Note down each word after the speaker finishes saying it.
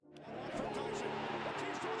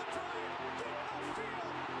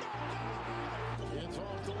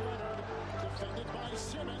defended by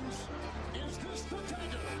Simmons. Is this the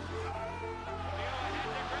dagger?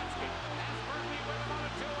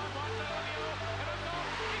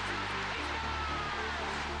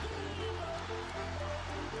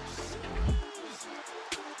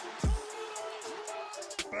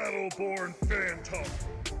 Battleborn Phantom.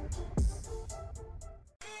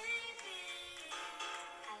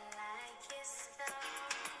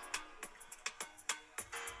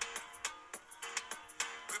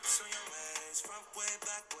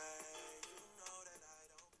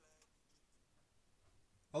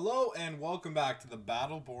 Hello and welcome back to the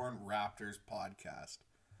Battleborn Raptors podcast.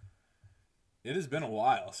 It has been a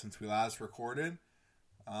while since we last recorded.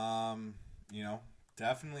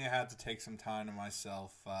 Definitely I had to take some time to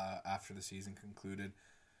myself after the season concluded.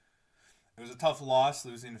 It was a tough loss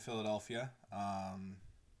losing to Philadelphia. I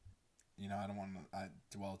don't want to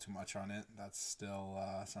dwell too much on it. That's still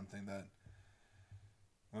something that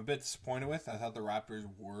I'm a bit disappointed with. I thought the Raptors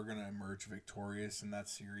were going to emerge victorious in that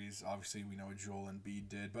series. Obviously, we know what Joel Embiid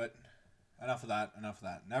did, but enough of that.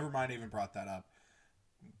 Never mind, even brought that up.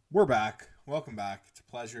 We're back. Welcome back. It's a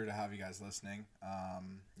pleasure to have you guys listening.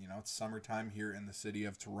 It's summertime here in the city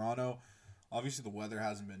of Toronto. Obviously, the weather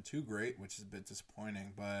hasn't been too great, which is a bit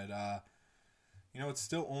disappointing, but it's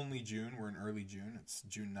still only June. We're in early June. It's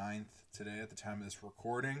June 9th today at the time of this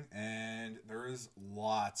recording, and there is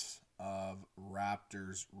lots of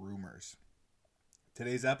Raptors rumors.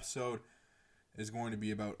 Today's episode is going to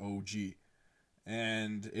be about OG.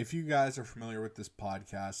 And if you guys are familiar with this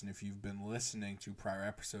podcast and if you've been listening to prior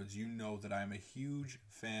episodes, you know that I'm a huge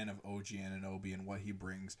fan of OG Anunoby and what he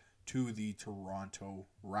brings to the Toronto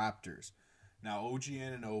Raptors. Now, OG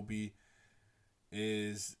Anunoby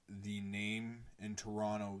is the name in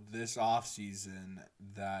Toronto this offseason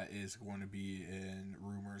that is going to be in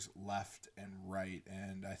rumors left and right.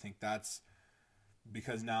 And I think that's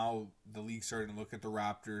because now the league's starting to look at the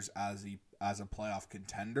Raptors as a playoff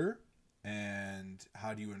contender. And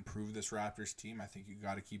how do you improve this Raptors team? I think you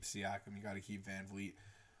got to keep Siakam. You got to keep Van Vliet.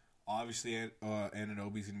 Obviously,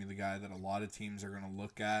 Anunoby's going to be the guy that a lot of teams are going to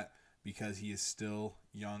look at because he is still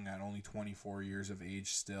young at only 24 years of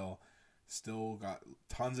age still got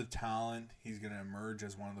tons of talent. He's going to emerge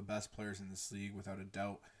as one of the best players in this league without a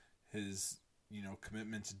doubt. His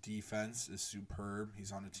commitment to defense is superb.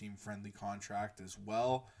 He's on a team-friendly contract as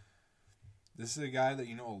well. This is a guy that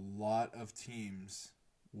a lot of teams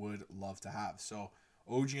would love to have. So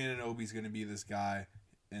OG Anunoby is going to be this guy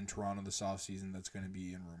in Toronto this offseason that's going to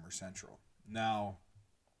be in Rumor Central. Now,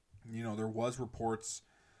 there was reports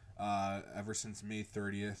ever since May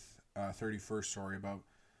 31st, about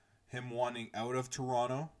him wanting out of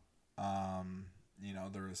Toronto.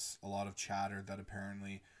 There was a lot of chatter that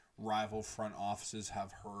apparently rival front offices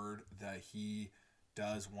have heard that he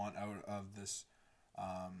does want out of this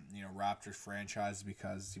Raptors franchise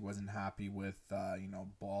because he wasn't happy with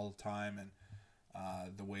ball time and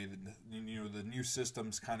the way that the new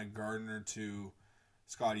systems kind of garnered to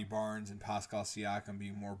Scotty Barnes and Pascal Siakam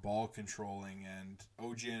being more ball controlling, and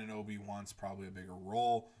OG Anunoby wants probably a bigger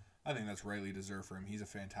role. I think that's rightly deserved for him. He's a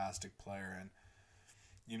fantastic player, and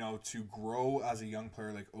to grow as a young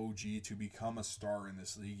player like OG, to become a star in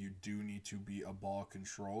this league, you do need to be a ball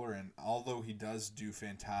controller. And although he does do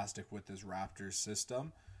fantastic with his Raptors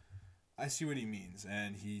system, I see what he means.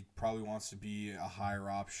 And he probably wants to be a higher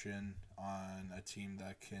option on a team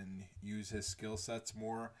that can use his skill sets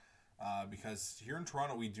more. Because here in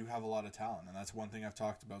Toronto, we do have a lot of talent. And that's one thing I've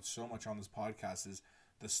talked about so much on this podcast is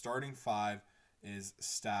the starting five is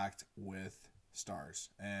stacked with stars,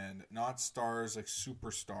 and not stars like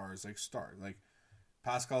superstars, like stars like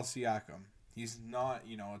Pascal Siakam. He's not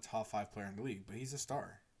a top 5 player in the league, but he's a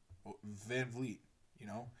star. Van Vliet,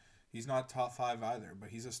 he's not top 5 either, but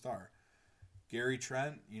he's a star. Gary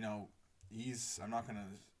Trent, I'm not gonna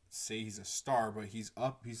say he's a star, but he's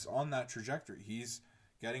on that trajectory. He's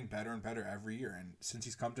getting better and better every year, and since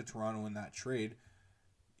he's come to Toronto in that trade,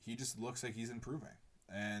 he just looks like he's improving.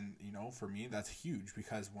 And for me, that's huge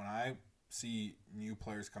because when I see new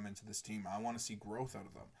players come into this team, I want to see growth out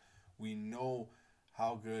of them. We know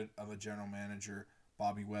how good of a general manager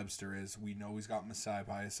Bobby Webster is. We know he's got Masai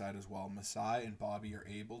by his side as well. Masai and Bobby are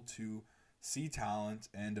able to see talent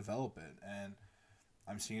and develop it. And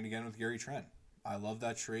I'm seeing it again with Gary Trent. I love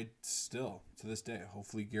that trade still to this day.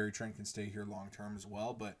 Hopefully Gary Trent can stay here long term as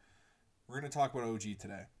well. But we're going to talk about OG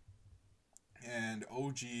today. And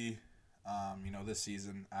OG, this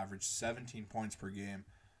season averaged 17 points per game,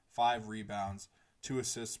 5 rebounds, 2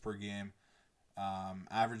 assists per game,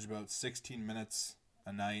 averaged about 16 minutes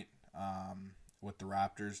a night with the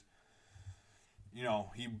Raptors.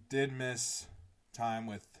 He did miss time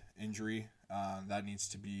with injury. That needs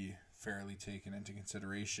to be fairly taken into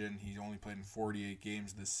consideration. He only played in 48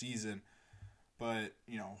 games this season, but,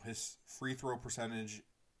 his free throw percentage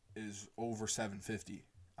is over 750.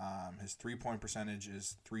 His three-point percentage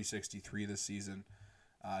is 363 this season.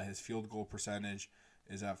 His field goal percentage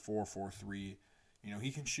is at 443.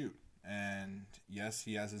 He can shoot. And yes,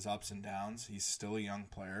 he has his ups and downs. He's still a young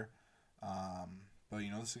player. But,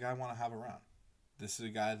 this is a guy I want to have around. This is a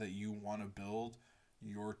guy that you want to build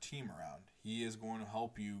your team around. He is going to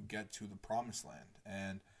help you get to the promised land.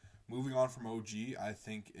 And moving on from OG, I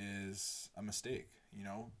think, is a mistake.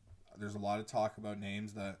 There's a lot of talk about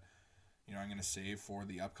names that, I'm going to save for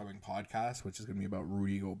the upcoming podcast, which is going to be about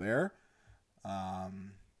Rudy Gobert.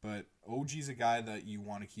 But OG's a guy that you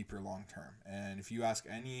want to keep here long term. And if you ask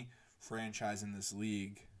any franchise in this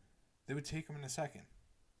league, they would take him in a second.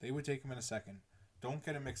 Don't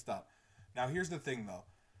get it mixed up. Now, here's the thing, though.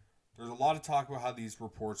 There's a lot of talk about how these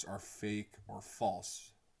reports are fake or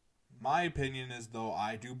false. My opinion is, though,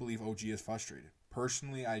 I do believe OG is frustrated.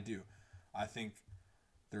 Personally, I do. I think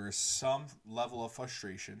there is some level of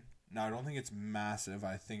frustration. Now, I don't think it's massive.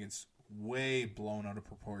 I think it's way blown out of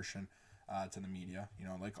proportion to the media,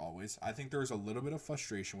 like always. I think there's a little bit of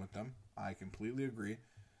frustration with them. I completely agree.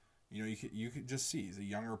 You could just see he's a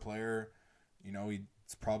younger player.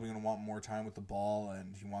 He's probably going to want more time with the ball,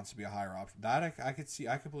 and he wants to be a higher option. That I could see.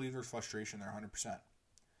 I could believe there's frustration there 100%.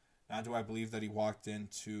 Now, do I believe that he walked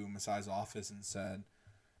into Masai's office and said,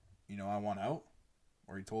 I want out?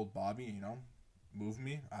 Or he told Bobby, move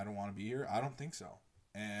me. I don't want to be here. I don't think so.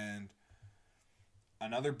 And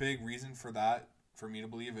another big reason for that, for me to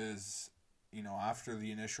believe, is, after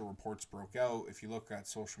the initial reports broke out, if you look at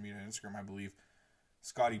social media and Instagram, I believe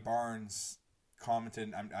Scotty Barnes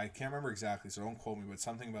commented, I can't remember exactly, so don't quote me, but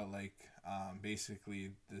something about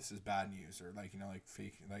basically this is bad news, or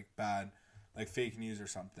fake news or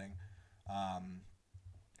something.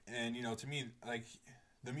 And to me,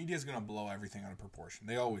 the media is going to blow everything out of proportion.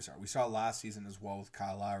 They always are. We saw it last season as well with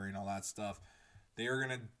Kyle Lowry and all that stuff. They are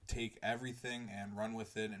going to take everything and run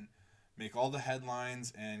with it and make all the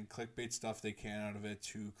headlines and clickbait stuff they can out of it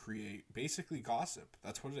to create basically gossip.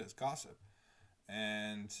 That's what it is, gossip.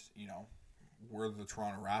 And, we're the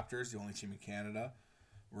Toronto Raptors, the only team in Canada.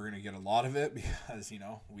 We're going to get a lot of it because,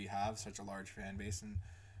 we have such a large fan base. And,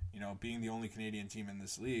 being the only Canadian team in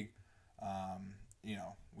this league,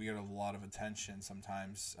 we get a lot of attention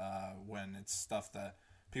sometimes when it's stuff that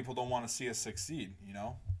people don't want to see us succeed,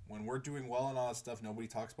 When we're doing well and all that stuff, nobody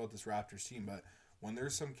talks about this Raptors team. But when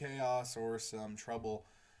there's some chaos or some trouble,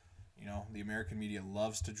 the American media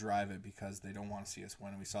loves to drive it because they don't want to see us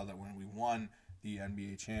win. And we saw that when we won the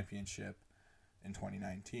NBA championship in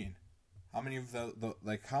 2019. How many of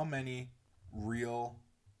how many real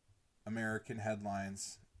American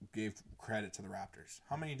headlines gave credit to the Raptors?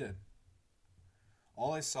 How many did?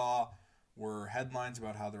 All I saw were headlines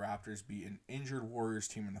about how the Raptors beat an injured Warriors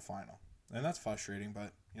team in the final. And that's frustrating,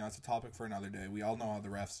 but, it's a topic for another day. We all know how the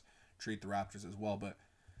refs treat the Raptors as well, but,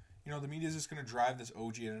 the media is just going to drive this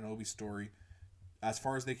OG and Anunoby story as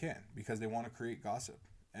far as they can because they want to create gossip.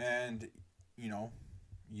 And,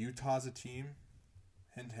 Utah's a team,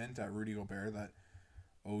 hint, hint at Rudy Gobert, that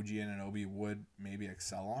OG and Anunoby would maybe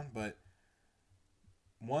excel on. But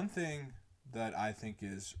one thing that I think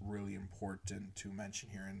is really important to mention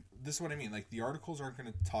here, and this is what I mean, the articles aren't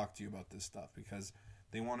going to talk to you about this stuff because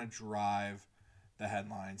they want to drive the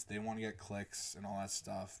headlines, they want to get clicks and all that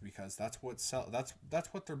stuff because that's what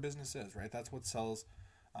that's what their business is, right? That's what sells.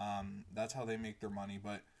 That's how they make their money.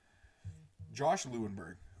 But Josh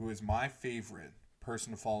Lewenberg, who is my favorite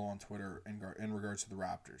person to follow on Twitter in regards to the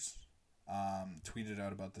Raptors, tweeted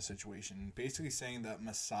out about the situation, basically saying that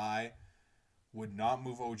Masai would not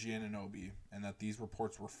move OG and Anunoby and that these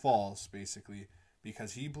reports were false, basically,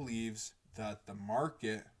 because he believes that the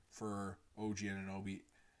market for OG and Anunoby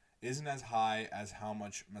isn't as high as how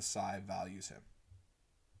much Masai values him.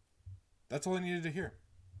 That's all I needed to hear.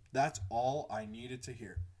 That's all I needed to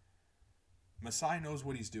hear. Masai knows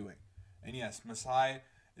what he's doing. And yes, Masai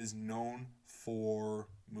is known for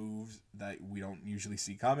moves that we don't usually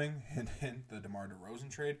see coming, and the DeMar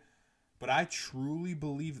DeRozan trade. But I truly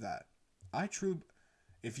believe that.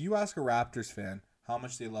 If you ask a Raptors fan how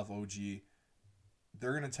much they love OG,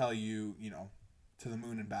 they're going to tell you, to the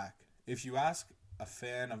moon and back. If you ask a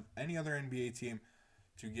fan of any other NBA team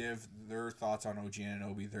to give their thoughts on OG and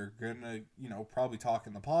Anunoby, they're going to, probably talk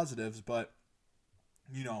in the positives, but,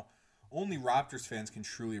 only Raptors fans can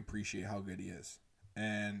truly appreciate how good he is.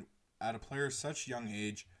 And at a player such young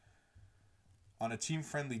age, on a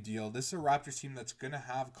team-friendly deal, this is a Raptors team that's going to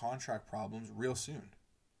have contract problems real soon.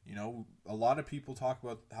 A lot of people talk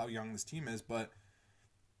about how young this team is, but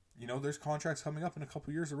There's contracts coming up in a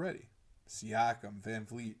couple years already. Siakam, Van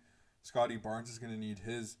Vliet, Scotty Barnes is going to need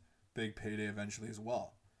his big payday eventually as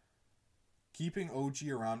well. Keeping OG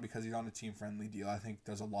around because he's on a team-friendly deal, I think,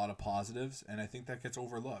 does a lot of positives, and I think that gets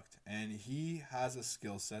overlooked. And he has a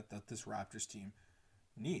skill set that this Raptors team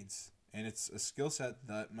needs, and it's a skill set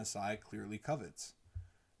that Masai clearly covets.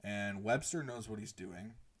 And Webster knows what he's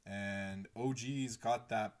doing, and OG's got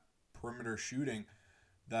that perimeter shooting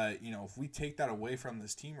that, if we take that away from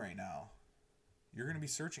this team right now, you're going to be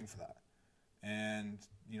searching for that. And,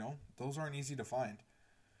 those aren't easy to find.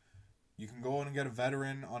 You can go in and get a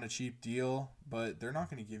veteran on a cheap deal, but they're not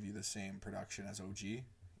going to give you the same production as OG.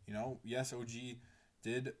 Yes, OG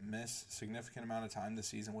did miss a significant amount of time this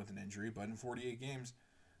season with an injury, but in 48 games,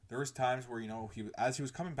 there was times where, as he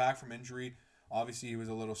was coming back from injury, obviously he was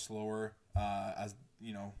a little slower as,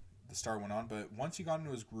 the start went on. But once he got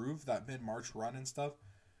into his groove, that mid-March run and stuff,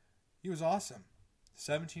 he was awesome.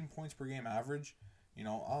 17 points per game average.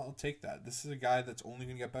 I'll take that. This is a guy that's only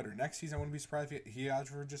going to get better. Next season, I wouldn't be surprised if he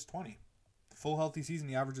averages 20. Full healthy season,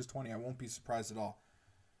 he averages 20. I won't be surprised at all.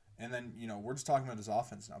 And then, we're just talking about his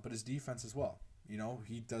offense now, but his defense as well.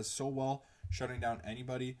 He does so well shutting down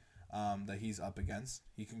anybody that he's up against.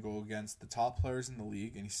 He can go against the top players in the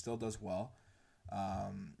league, and he still does well.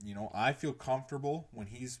 I feel comfortable when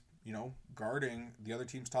he's, guarding the other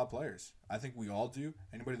team's top players. I think we all do.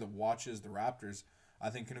 Anybody that watches the Raptors, I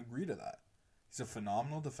think, can agree to that. He's a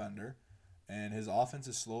phenomenal defender, and his offense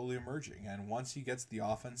is slowly emerging. And once he gets the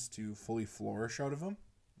offense to fully flourish out of him,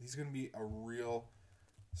 he's going to be a real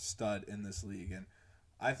stud in this league. And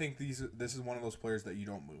I think this is one of those players that you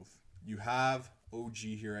don't move. You have OG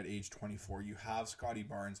here at age 24. You have Scotty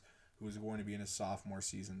Barnes, who is going to be in his sophomore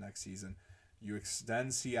season next season. You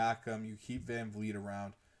extend Siakam. You keep Van Vliet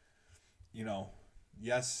around.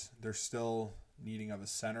 Yes, they're still needing of a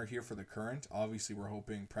center here for the current. Obviously, we're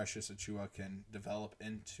hoping Precious Achiuwa can develop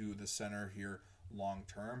into the center here long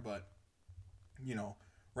term. But,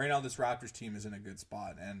 right now this Raptors team is in a good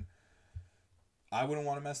spot, and I wouldn't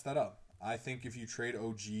want to mess that up. I think if you trade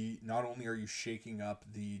OG, not only are you shaking up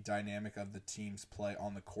the dynamic of the team's play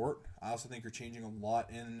on the court, I also think you're changing a lot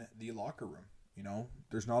in the locker room.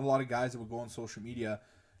 There's not a lot of guys that would go on social media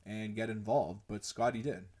and get involved, but Scotty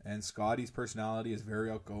did. And Scotty's personality is very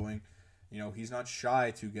outgoing. He's not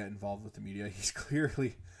shy to get involved with the media. He's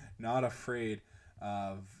clearly not afraid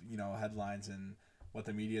of, headlines and what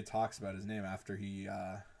the media talks about his name after he,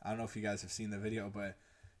 I don't know if you guys have seen the video, but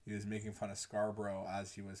he was making fun of Scarborough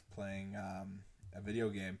as he was playing a video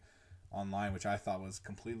game online, which I thought was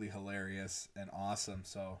completely hilarious and awesome.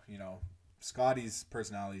 So, Scotty's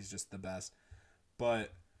personality is just the best.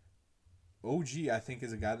 But OG, I think,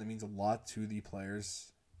 is a guy that means a lot to the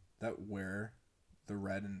players that wear the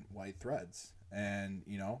red and white threads. And,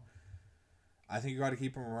 I think you got to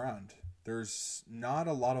keep him around. There's not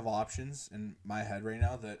a lot of options in my head right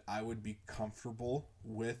now that I would be comfortable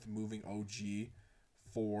with moving OG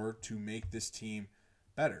to make this team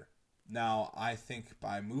better. Now, I think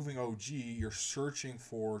by moving OG, you're searching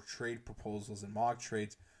for trade proposals and mock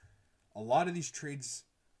trades. A lot of these trades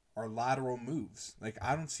are lateral moves. Like,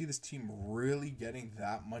 I don't see this team really getting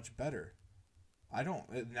that much better. I don't.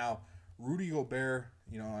 Now, Rudy Gobert,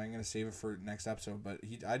 I'm going to save it for next episode, but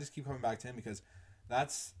I just keep coming back to him because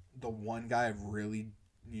that's the one guy I've really,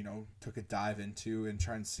 took a dive into and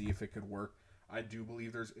try and see if it could work. I do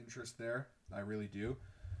believe there's interest there. I really do.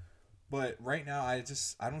 But right now, I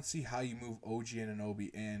don't see how you move OG and Anunoby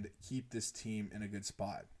and keep this team in a good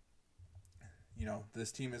spot.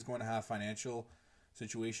 This team is going to have financial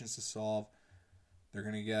situations to solve. They're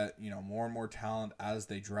going to get, more and more talent as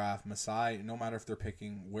they draft. Masai, no matter if they're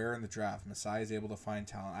picking where in the draft, Masai is able to find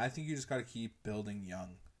talent. I think you just got to keep building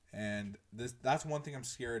young. And that's one thing I'm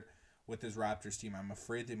scared with this Raptors team. I'm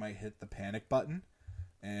afraid they might hit the panic button.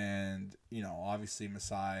 And, obviously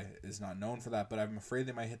Masai is not known for that, but I'm afraid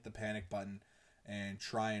they might hit the panic button and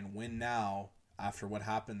try and win now after what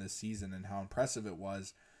happened this season and how impressive it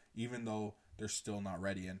was, even though they're still not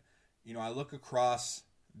ready. And, I look across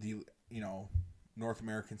the, North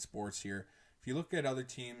American sports here. If you look at other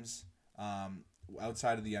teams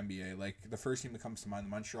outside of the NBA, like the first team that comes to mind, the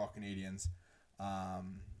Montreal Canadiens,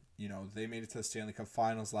 they made it to the Stanley Cup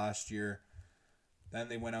Finals last year. Then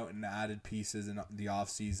they went out and added pieces in the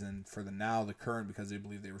offseason for the current, because they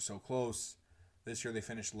believe they were so close. This year they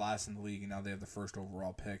finished last in the league, and now they have the first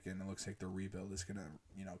overall pick, and it looks like their rebuild is going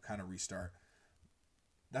to, kind of restart.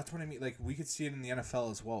 That's what I mean. Like, we could see it in the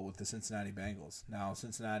NFL as well with the Cincinnati Bengals. Now,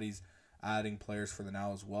 Cincinnati's adding players for the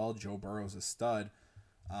now as well. Joe Burrow's a stud.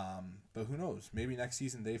 But who knows? Maybe next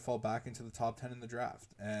season they fall back into the top 10 in the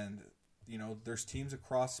draft. And there's teams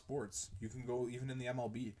across sports. You can go even in the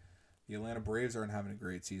MLB. The Atlanta Braves aren't having a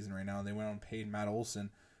great season right now, and they went out and paid Matt Olson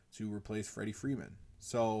to replace Freddie Freeman.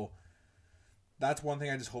 So that's one thing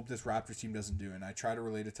I just hope this Raptors team doesn't do. And I try to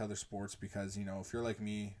relate it to other sports because, if you're like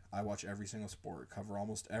me, I watch every single sport, cover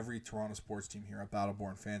almost every Toronto sports team here at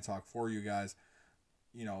Battleborn Fan Talk for you guys.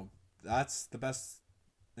 That's the best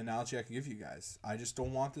analogy I can give you guys. I just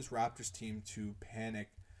don't want this Raptors team to panic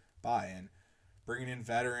by and bringing in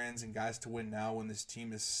veterans and guys to win now when this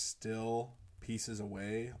team is still pieces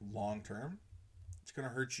away long term. It's going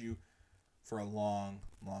to hurt you for a long,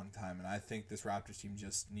 long time. And I think this Raptors team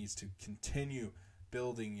just needs to continue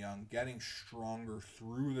building young, getting stronger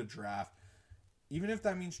through the draft, even if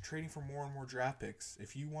that means trading for more and more draft picks.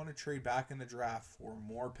 If you want to trade back in the draft for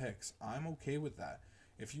more picks, I'm okay with that.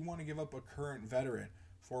 If you want to give up a current veteran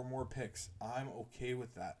for more picks, I'm okay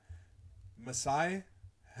with that. Masai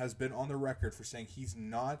has been on the record for saying he's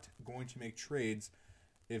not going to make trades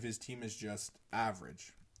if his team is just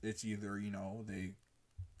average. It's either, they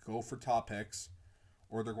go for top picks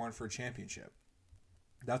or they're going for a championship.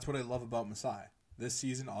 That's what I love about Masai. This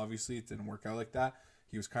season, obviously, it didn't work out like that.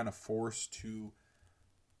 He was kind of forced to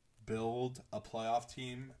build a playoff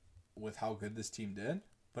team with how good this team did.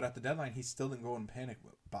 But at the deadline, he still didn't go and panic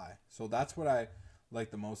buy. So that's what I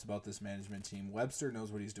like the most about this management team. Webster knows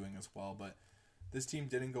what he's doing as well, but this team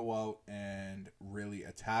didn't go out and really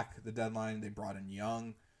attack the deadline. They brought in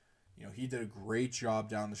Young. He did a great job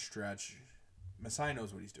down the stretch. Masai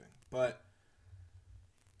knows what he's doing. But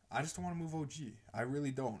I just don't want to move OG. I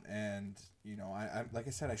really don't. And, I like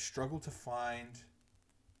I said, I struggle to find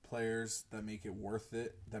players that make it worth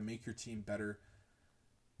it, that make your team better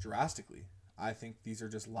drastically. I think these are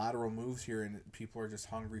just lateral moves here, and people are just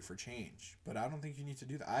hungry for change. But I don't think you need to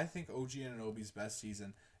do that. I think OG Anunoby's best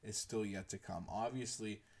season is still yet to come.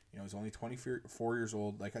 Obviously, he's only 24 years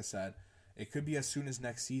old. Like I said, it could be as soon as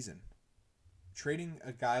next season. Trading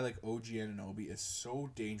a guy like OG Anunoby is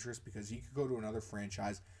so dangerous because he could go to another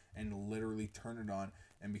franchise and literally turn it on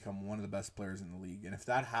and become one of the best players in the league. And if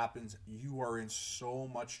that happens, you are in so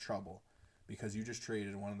much trouble because you just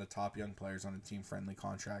traded one of the top young players on a team-friendly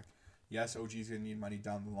contract. Yes, OG's going to need money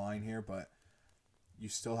down the line here, but you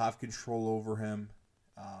still have control over him.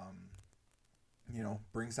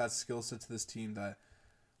 Brings that skill set to this team that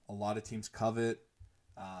a lot of teams covet.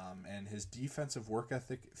 And his defensive work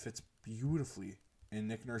ethic fits beautifully in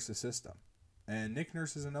Nick Nurse's system. And Nick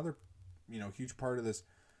Nurse is another, huge part of this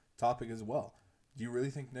topic as well. Do you really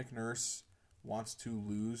think Nick Nurse wants to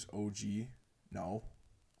lose OG? No,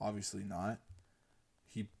 obviously not.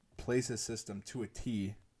 He plays his system to a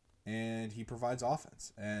T, and he provides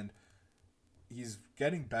offense. And he's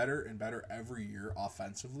getting better and better every year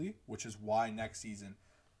offensively, which is why next season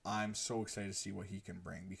I'm so excited to see what he can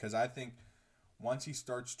bring. Because I think once he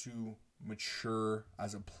starts to mature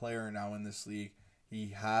as a player now in this league, he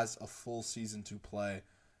has a full season to play.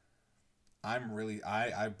 I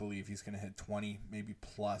believe he's going to hit 20, maybe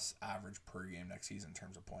plus average per game next season in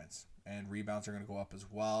terms of points. And rebounds are going to go up as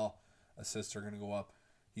well. Assists are going to go up.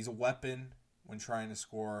 He's a weapon when trying to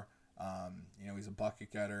score. He's a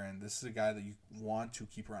bucket getter, and this is a guy that you want to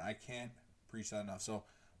keep around. I can't preach that enough. So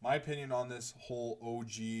my opinion on this whole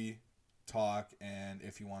OG talk and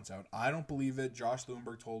if he wants out, I don't believe it. Josh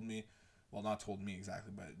Lewinberg told me, well, not told me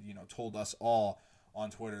exactly, but told us all on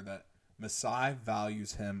Twitter that Masai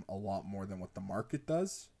values him a lot more than what the market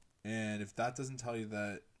does. And if that doesn't tell you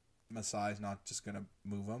that Masai is not just going to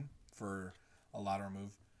move him for a lateral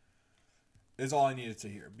move, is all I needed to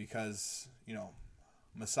hear. Because,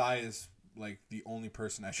 Masai is like the only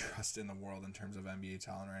person I trust in the world in terms of NBA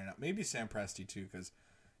talent right now. Maybe Sam Presti too, because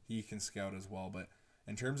he can scout as well. But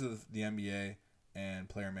in terms of the NBA and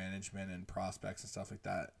player management and prospects and stuff like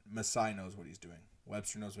that, Masai knows what he's doing.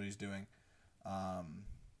 Webster knows what he's doing.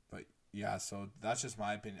 But yeah, so that's just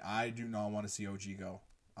my opinion. I do not want to see OG go.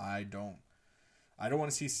 I don't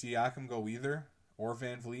want to see Siakam go either, or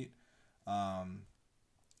Van Vliet. Siakam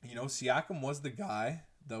was the guy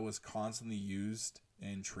that was constantly used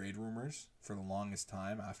in trade rumors for the longest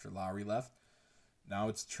time after Lowry left. Now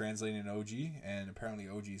it's translating in OG, and apparently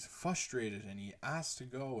OG's frustrated and he asked to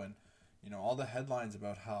go, and all the headlines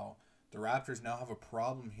about how the Raptors now have a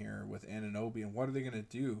problem here with Anunoby and what are they going to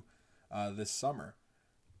do this summer.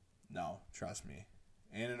 No, trust me.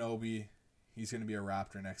 Anunoby, he's going to be a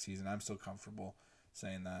Raptor next season. I'm still comfortable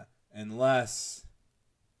saying that. Unless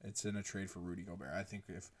it's in a trade for Rudy Gobert.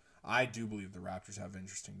 I do believe the Raptors have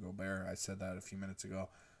interest in Gobert. I said that a few minutes ago.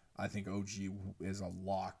 I think OG is a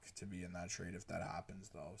lock to be in that trade if that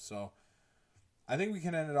happens, though. So I think we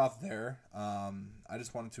can end it off there. I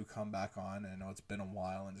just wanted to come back on. I know it's been a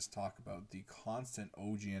while and just talk about the constant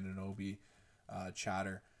OG and Anunoby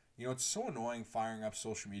chatter. You know, it's so annoying firing up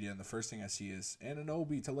social media and the first thing I see is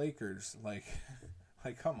Anunoby to Lakers. Like,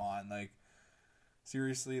 come on. Like,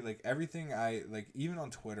 seriously, like everything even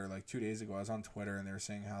on Twitter, like 2 days ago I was on Twitter and they were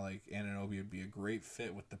saying how like Anunoby would be a great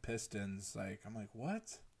fit with the Pistons. Like, I'm like,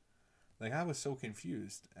 what? Like, I was so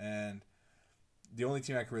confused. And the only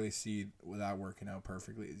team I can really see without working out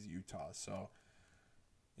perfectly is Utah. So,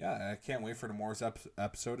 yeah, I can't wait for tomorrow's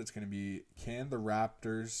episode. It's going to be, can the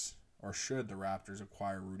Raptors or should the Raptors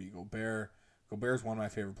acquire Rudy Gobert? Gobert's one of my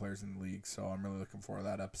favorite players in the league, so I'm really looking forward to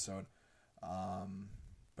that episode.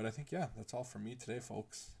 But I think, yeah, that's all from me today,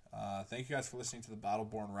 folks. Thank you guys for listening to the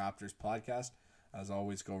Battleborn Raptors podcast. As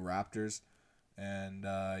always, go Raptors. And,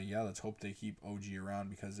 yeah, let's hope they keep OG around,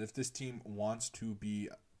 because if this team wants to be,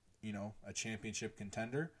 you know, a championship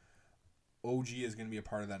contender, OG is going to be a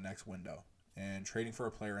part of that next window. And trading for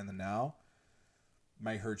a player in the now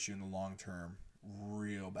might hurt you in the long term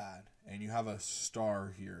real bad. And you have a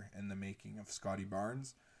star here in the making of Scotty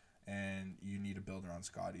Barnes, and you need to build around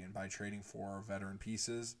Scotty. And by trading for veteran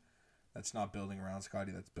pieces, that's not building around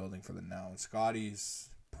Scotty, that's building for the now. And Scotty's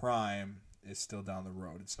prime is still down the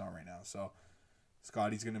road. It's not right now. So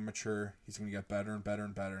Scotty's going to mature. He's going to get better and better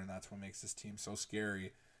and better, and that's what makes this team so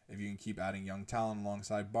scary. If you can keep adding young talent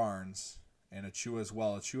alongside Barnes and Achua as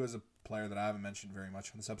well. Achua is a player that I haven't mentioned very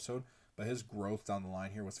much on this episode, but his growth down the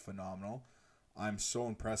line here was phenomenal. I'm so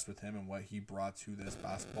impressed with him and what he brought to this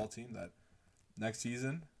basketball team that next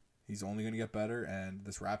season he's only going to get better, and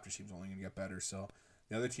this Raptors team's only going to get better. So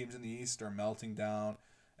the other teams in the East are melting down.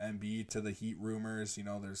 Embiid to the Heat rumors. You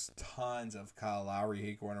know, there's tons of Kyle Lowry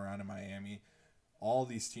hate going around in Miami. All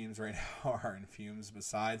these teams right now are in fumes,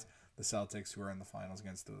 besides the Celtics, who are in the finals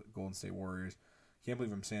against the Golden State Warriors. Can't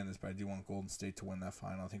believe I'm saying this, but I do want Golden State to win that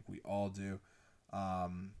final. I think we all do.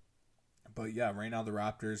 But yeah, right now the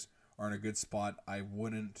Raptors are in a good spot. I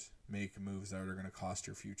wouldn't make moves that are going to cost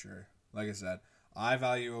your future. Like I said, I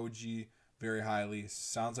value OG very highly.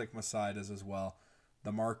 Sounds like Masai does as well.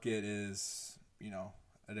 The market is, you know,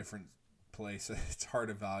 a different place. It's hard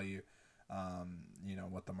to value, you know,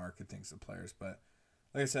 what the market thinks of players. But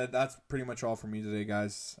like I said, that's pretty much all for me today,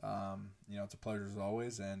 guys. You know, it's a pleasure as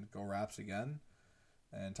always, and go Raps again.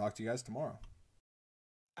 And talk to you guys tomorrow.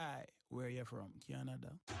 Hi, where you from?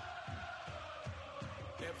 Canada.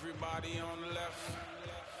 Everybody on the left,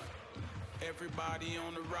 everybody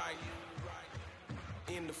on the right,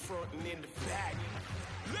 in the front and in the back.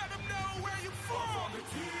 Let them know where you from.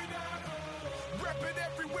 Rep it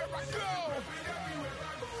everywhere I go.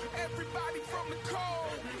 Everybody from the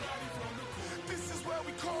cold. This is where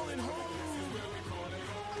we call it home.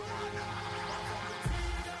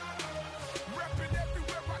 Rep it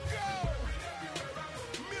everywhere I go.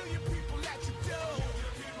 Million people at your door.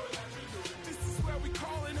 This is where we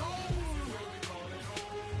call it home.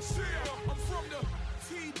 Yeah, I'm from the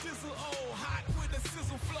T-Dizzle-O, hot with the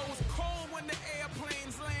sizzle flow. It's cold when the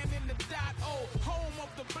airplanes land in the dot O. Home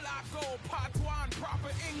of the block O, patois and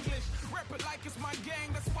proper English. Rep it like it's my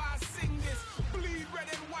gang, that's why I sing this. Bleed red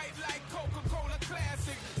and white like Coca-Cola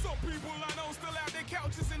Classic. Some people I know still have their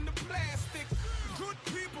couches in the plastic. Good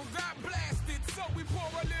people got blasted, so we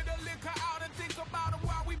pour a little